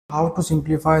How to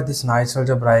simplify this nice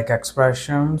algebraic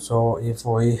expression. So if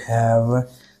we have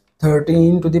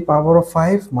 13 to the power of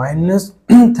 5 minus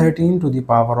 13 to the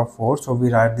power of 4, so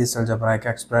we write this algebraic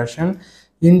expression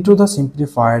into the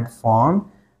simplified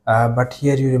form. But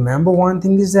here you remember one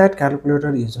thing is that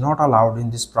calculator is not allowed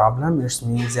in this problem. It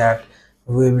means that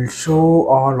we will show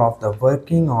all of the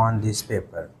working on this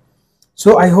paper.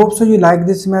 So I hope so you like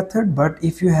this method, but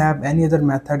if you have any other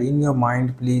method in your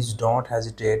mind, please don't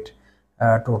hesitate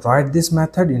to write this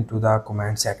method into the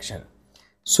comment section.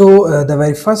 So the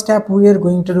very first step we are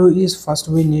going to do is first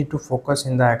we need to focus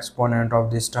in the exponent of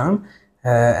this term,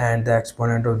 and the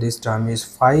exponent of this term is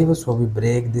 5. So we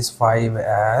break this 5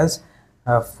 as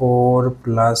 4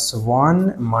 plus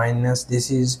 1 minus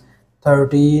this is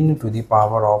 13 to the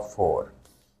power of 4.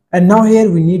 And now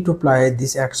here we need to apply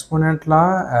this exponent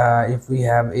law. If we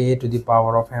have a to the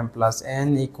power of m plus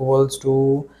n equals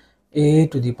to a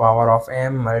to the power of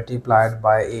m multiplied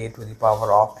by a to the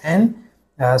power of n.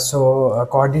 So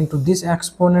according to this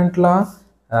exponent law,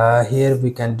 here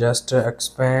we can just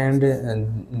expand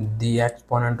the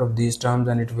exponent of these terms,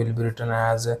 and it will be written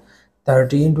as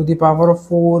 13 to the power of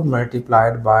 4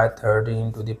 multiplied by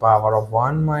 13 to the power of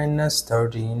 1 minus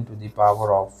 13 to the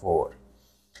power of 4.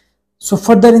 So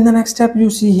further in the next step, you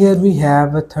see here we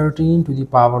have 13 to the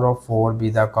power of 4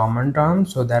 be the common term,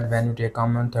 so that when you take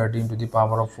common 13 to the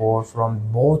power of 4 from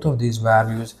both of these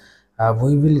values,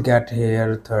 we will get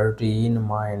here 13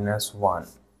 minus 1.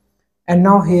 And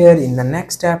now here in the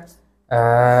next step,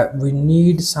 we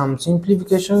need some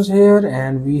simplifications here,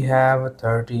 and we have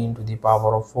 13 to the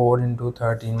power of 4 into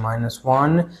 13 minus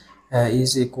 1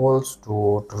 is equals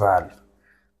to 12.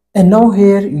 And now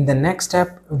here in the next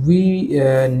step, we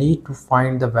need to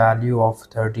find the value of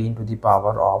 13 to the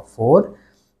power of 4.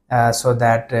 So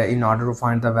that in order to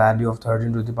find the value of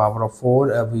 13 to the power of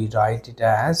 4, we write it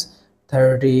as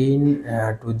 13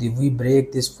 to the, we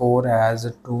break this 4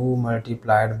 as 2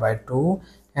 multiplied by 2,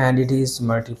 and it is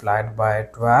multiplied by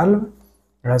 12.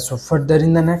 So further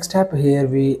in the next step, here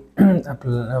we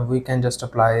we can just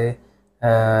apply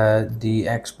the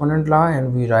exponent law,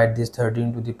 and we write this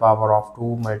 13 to the power of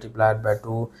 2 multiplied by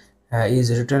 2 is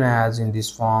written as in this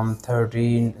form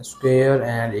 13 square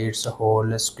and its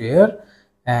whole square,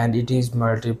 and it is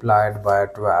multiplied by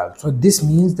 12. So this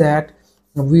means that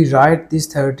we write this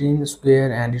 13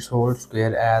 square and its whole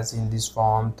square as in this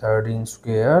form 13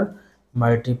 square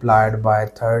multiplied by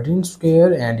 13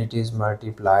 square, and it is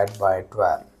multiplied by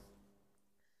 12.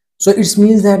 So it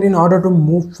means that in order to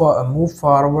move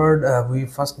forward, we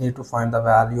first need to find the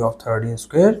value of 13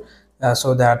 square.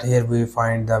 So that here we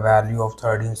find the value of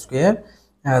 13 square.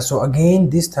 So again,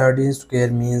 this 13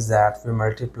 square means that we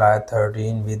multiply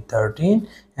 13 with 13,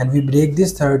 and we break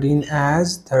this 13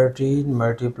 as 13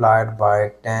 multiplied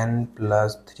by 10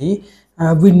 plus 3.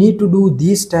 We need to do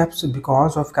these steps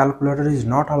because of calculator is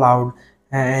not allowed,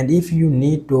 and if you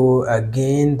need to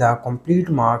gain the complete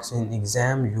marks in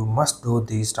exam, you must do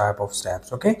these type of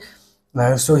steps. Okay,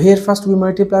 so here first we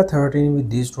multiply 13 with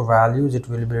these two values. It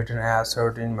will be written as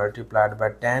 13 multiplied by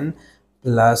 10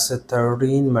 plus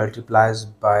 13 multiplies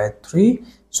by 3.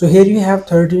 So here you have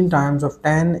 13 times of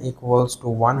 10 equals to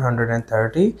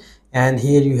 130, and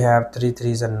here you have 3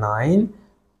 3s are 9.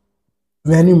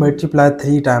 When you multiply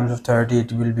 3 times of 30,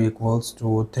 it will be equals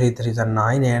to 3 3s are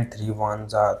 9 and 3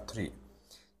 1s are 3.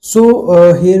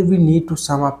 So here we need to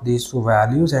sum up these two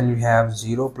values, and we have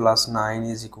 0 plus 9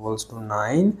 is equals to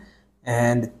 9,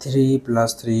 and 3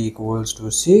 plus 3 equals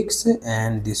to 6,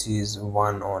 and this is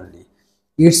 1 only.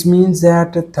 It means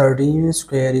that 13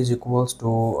 square is equals to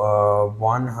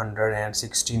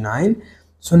 169.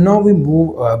 So now we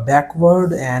move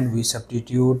backward, and we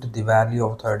substitute the value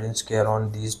of 13 square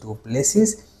on these two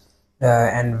places.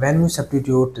 And when we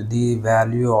substitute the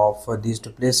value of these two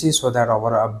places, so that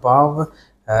our above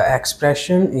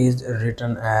expression is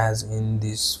written as in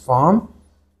this form.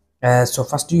 So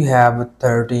first you have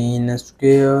 13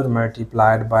 square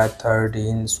multiplied by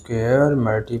 13 square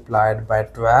multiplied by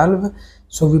 12.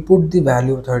 So we put the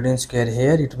value of 13 square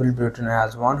here. It will be written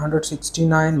as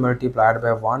 169 multiplied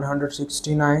by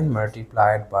 169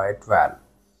 multiplied by 12.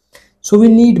 So we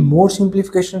need more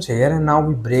simplifications here, and now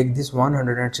we break this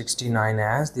 169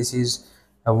 as this is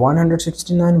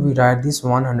 169. We write this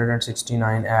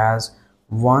 169 as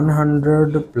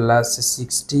 100 plus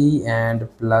 60 and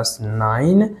plus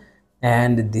 9,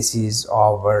 and this is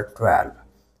over 12.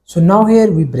 So now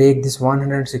here we break this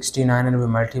 169 and we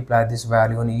multiply this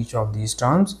value on each of these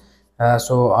terms.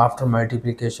 So after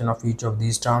multiplication of each of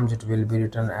these terms, it will be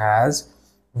written as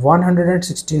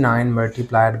 169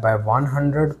 multiplied by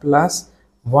 100 plus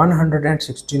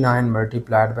 169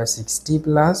 multiplied by 60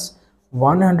 plus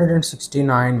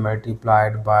 169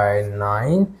 multiplied by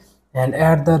 9, and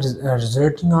at the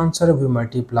resulting answer we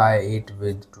multiply it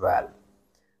with 12.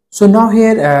 So now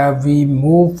here we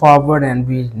move forward and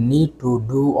we need to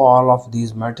do all of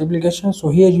these multiplications. So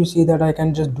here you see that I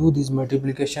can just do this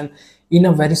multiplication in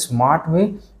a very smart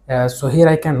way. So here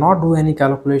I cannot do any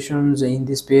calculations in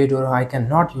this page, or I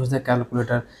cannot use the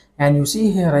calculator, and you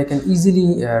see here I can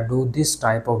easily do this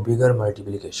type of bigger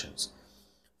multiplications.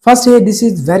 First here, this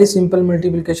is very simple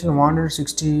multiplication.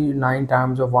 169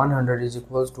 times of 100 is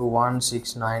equals to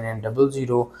 169 and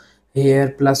 00 here,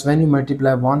 plus when you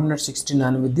multiply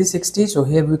 169 with this 60, so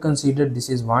here we consider this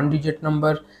is one digit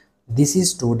number, this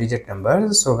is two digit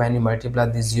number. So when you multiply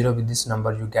this 0 with this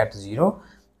number, you get 0.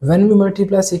 When we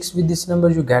multiply 6 with this number,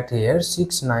 you get here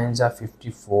 6 9s are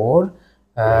 54.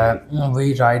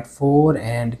 We write 4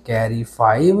 and carry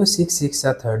 5. 6 6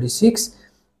 are 36.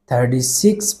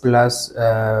 36 plus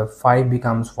 5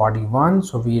 becomes 41,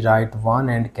 so we write 1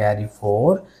 and carry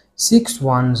 4. 6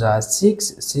 1s are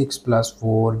 6. 6 plus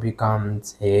 4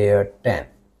 becomes here 10.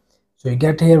 So you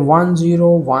get here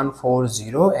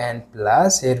 10140, and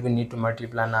plus here we need to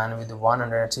multiply 9 with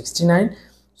 169.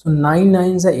 So 9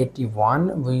 9s are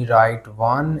 81. We write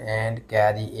 1 and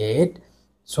carry 8.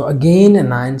 So again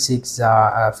 9 6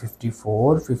 are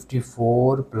 54.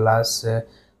 54 plus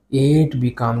 8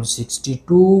 becomes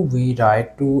 62. We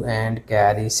write 2 and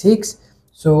carry 6.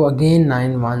 So again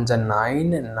 9 1s are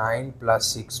 9. 9 plus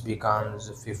 6 becomes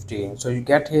 15. So you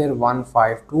get here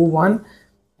 1521,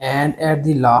 and at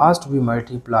the last we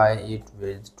multiply it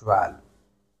with 12.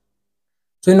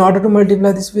 So in order to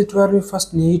multiply this with 12, we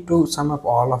first need to sum up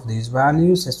all of these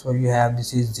values. So you have,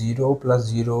 this is 0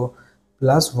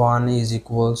 plus 1 is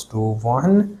equals to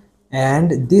 1,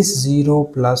 and this 0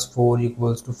 plus 4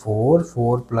 equals to 4.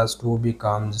 4 plus 2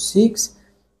 becomes 6.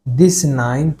 This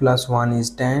 9 plus 1 is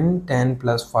 10. 10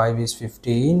 plus 5 is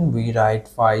 15. We write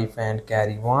 5 and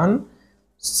carry 1.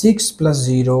 6 plus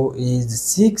 0 is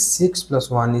 6. 6 plus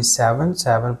 1 is 7.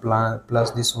 7 plus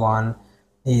this 1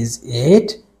 is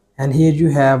 8. And here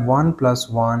you have 1 plus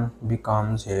 1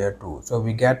 becomes here 2. So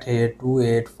we get here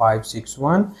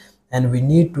 28561, and we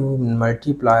need to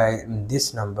multiply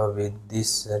this number with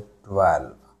this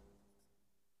 12.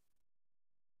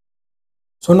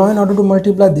 So now in order to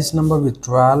multiply this number with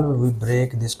 12, we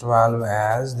break this 12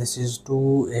 as, this is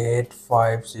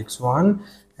 28561,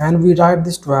 and we write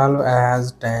this 12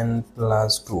 as 10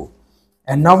 plus 2.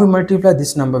 And now we multiply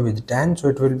this number with 10, so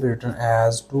it will be written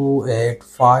as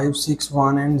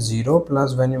 28561 and 0,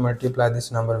 plus when you multiply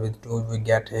this number with 2, we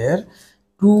get here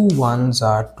 2 1s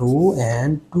are 2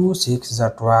 and 2 6s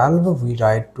are 12. We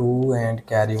write 2 and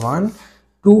carry 1.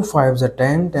 2 5s are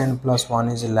 10. 10 plus 1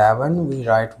 is 11. We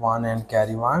write 1 and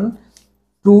carry 1.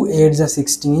 2 8s are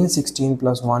 16. 16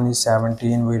 plus 1 is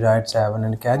 17. We write 7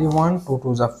 and carry 1. 2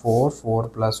 2s are 4. 4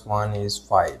 plus 1 is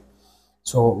 5.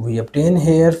 So we obtain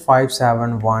here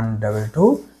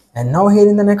 57122. And now here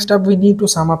in the next step we need to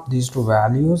sum up these two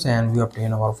values, and we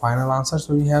obtain our final answer.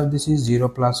 So we have, this is 0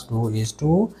 plus 2 is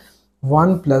 2.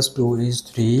 1 plus 2 is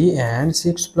 3, and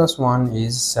 6 plus 1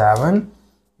 is 7,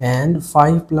 and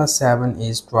 5 plus 7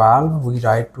 is 12. We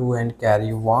write 2 and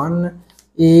carry 1.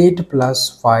 8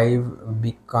 plus 5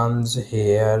 becomes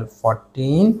here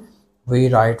 14. We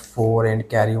write 4 and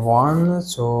carry 1.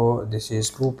 So this is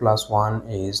 2 plus 1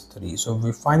 is 3. So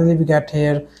we finally get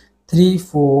here 3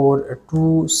 4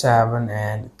 2 7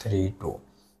 and 3 2.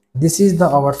 This is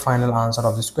our final answer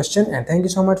of this question, and thank you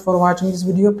so much for watching this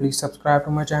video. Please subscribe to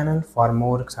my channel for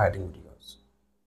more exciting videos.